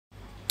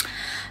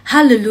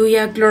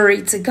Hallelujah,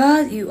 glory to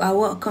God. You are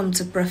welcome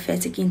to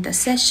Prophetic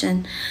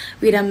Intercession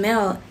with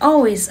Amel.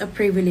 Always a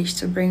privilege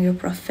to bring you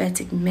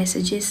prophetic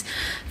messages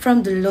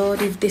from the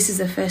Lord. If this is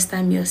the first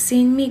time you're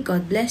seeing me,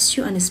 God bless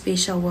you and a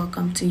special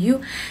welcome to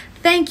you.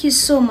 Thank you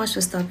so much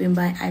for stopping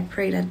by. I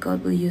pray that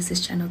God will use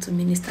this channel to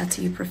minister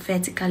to you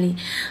prophetically,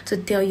 to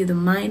tell you the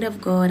mind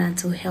of God and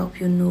to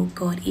help you know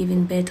God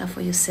even better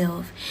for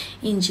yourself.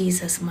 In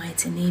Jesus'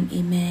 mighty name,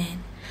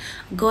 amen.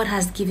 God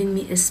has given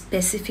me a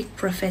specific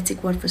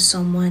prophetic word for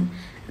someone.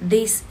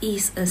 This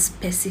is a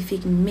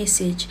specific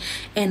message,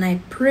 and I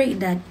pray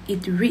that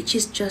it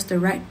reaches just the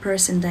right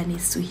person that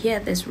needs to hear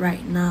this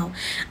right now.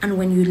 And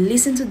when you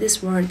listen to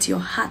this word, your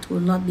heart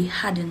will not be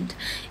hardened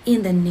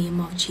in the name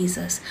of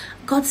Jesus.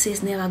 God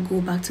says, never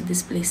go back to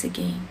this place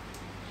again.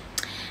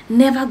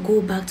 Never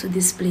go back to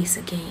this place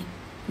again.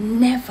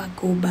 Never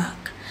go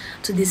back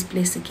to this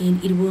place again.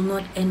 It will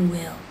not end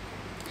well.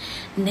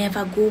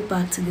 Never go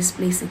back to this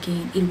place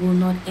again. It will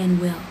not end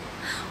well.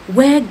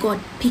 Where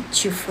God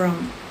picked you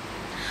from,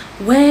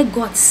 where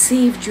God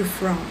saved you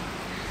from,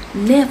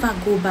 never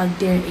go back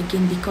there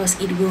again,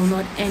 because it will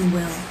not end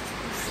well.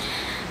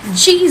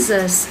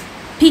 Jesus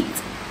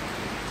picked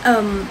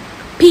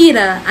Peter,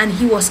 and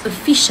he was a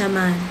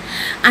fisherman,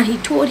 and he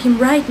told him,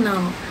 right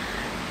now,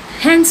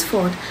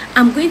 henceforth,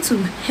 I'm going to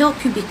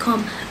help you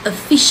become a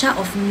fisher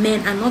of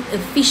men and not a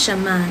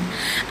fisherman.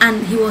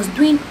 And he was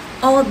doing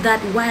all that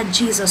while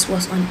Jesus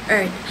was on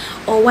earth,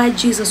 or while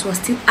Jesus was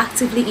still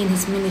actively in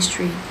his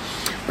ministry.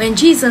 When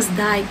Jesus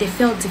died, they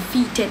felt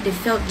defeated, they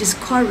felt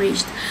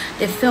discouraged,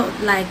 they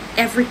felt like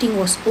everything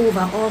was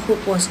over, all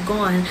hope was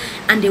gone,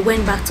 and they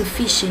went back to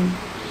fishing.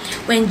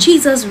 When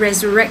Jesus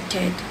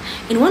resurrected,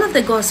 in one of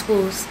the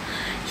Gospels,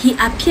 he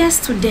appears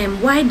to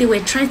them while they were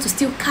trying to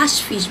still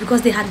catch fish,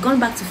 because they had gone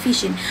back to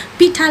fishing.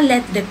 Peter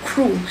led the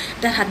crew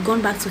that had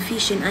gone back to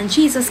fishing, and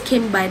Jesus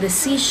came by the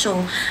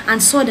seashore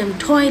and saw them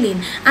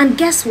toiling. And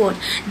guess what?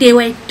 They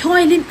were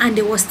toiling and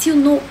there was still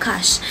no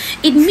catch.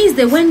 It means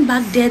they went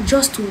back there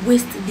just to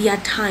waste their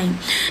time.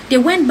 They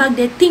went back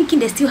there thinking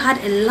they still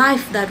had a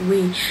life that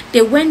way.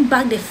 They went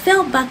back, they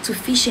fell back to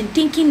fishing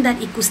thinking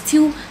that it could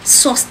still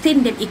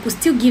sustain them, it could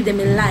still give them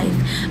a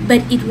life.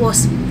 But it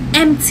was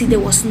empty. There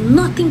was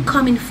nothing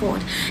coming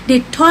forth. They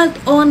toiled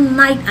all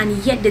night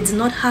and yet they did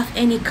not have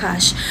any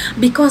cash,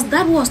 because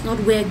that was not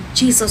where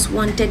Jesus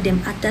wanted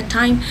them at that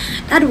time.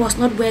 That was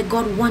not where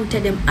God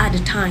wanted them at the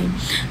time.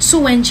 So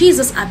when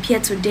Jesus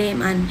appeared to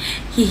them and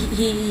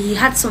he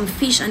had some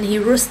fish and he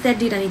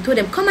roasted it, and he told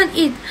them, come and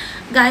eat.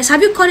 Guys,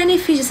 have you caught any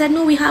fish? They said,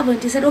 no, we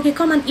haven't. He said, okay,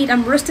 come and eat.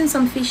 I'm roasting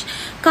some fish.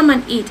 Come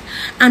and eat.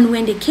 And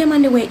when they came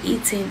and they were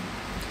eating,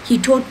 he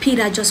told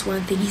Peter just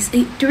one thing. He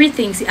said three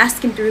things. He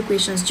asked him three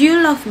questions. Do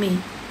you love me?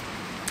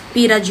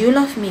 Peter, do you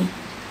love me?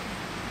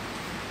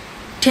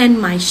 Tend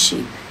my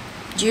sheep.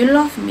 Do you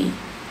love me?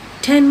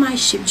 Tend my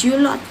sheep. Do you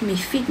love me?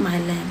 Feed my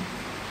lamb.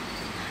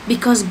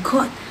 Because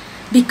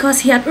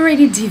he had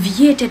already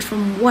deviated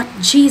from what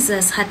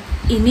Jesus had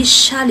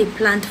initially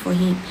planned for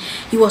him.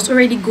 He was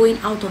already going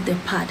out of the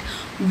path.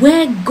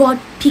 Where God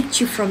picked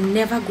you from,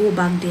 never go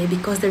back there,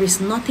 because there is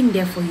nothing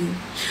there for you.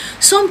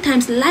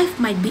 Sometimes life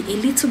might be a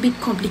little bit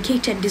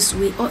complicated this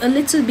way, or a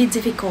little bit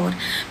difficult,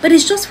 but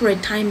it's just for a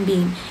time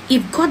being.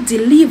 If God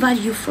delivered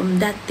you from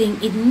that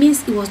thing, it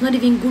means it was not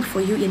even good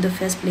for you in the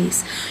first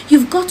place.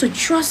 You've got to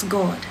trust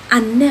God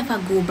and never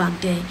go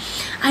back there.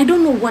 I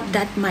don't know what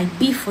that might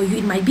be for you.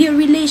 It might be a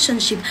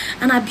relationship,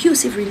 an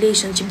abusive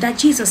relationship that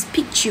Jesus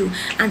picked you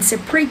and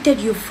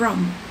separated you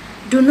from.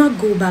 Do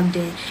not go back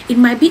there. It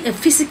might be a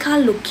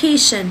physical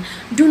location.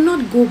 Do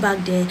not go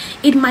back there.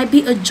 It might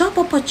be a job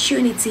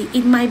opportunity.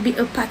 It might be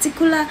a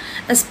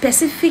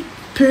specific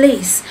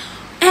place.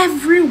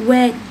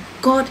 Everywhere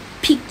God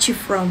picked you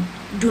from,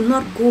 do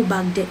not go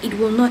back there. It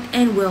will not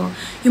end well.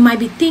 You might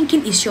be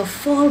thinking it's your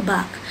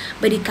fallback,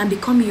 but it can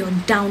become your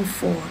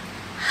downfall.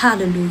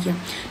 Hallelujah.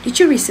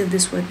 Did you receive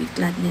this word with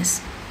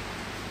gladness?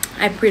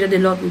 I pray that the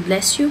Lord will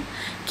bless you,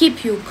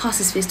 keep you, cause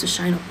his face to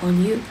shine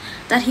upon you,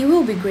 that he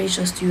will be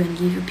gracious to you and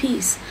give you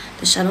peace.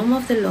 The shalom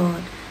of the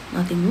Lord,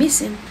 nothing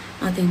missing,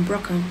 nothing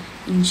broken.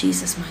 In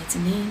Jesus' mighty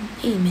name,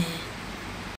 amen.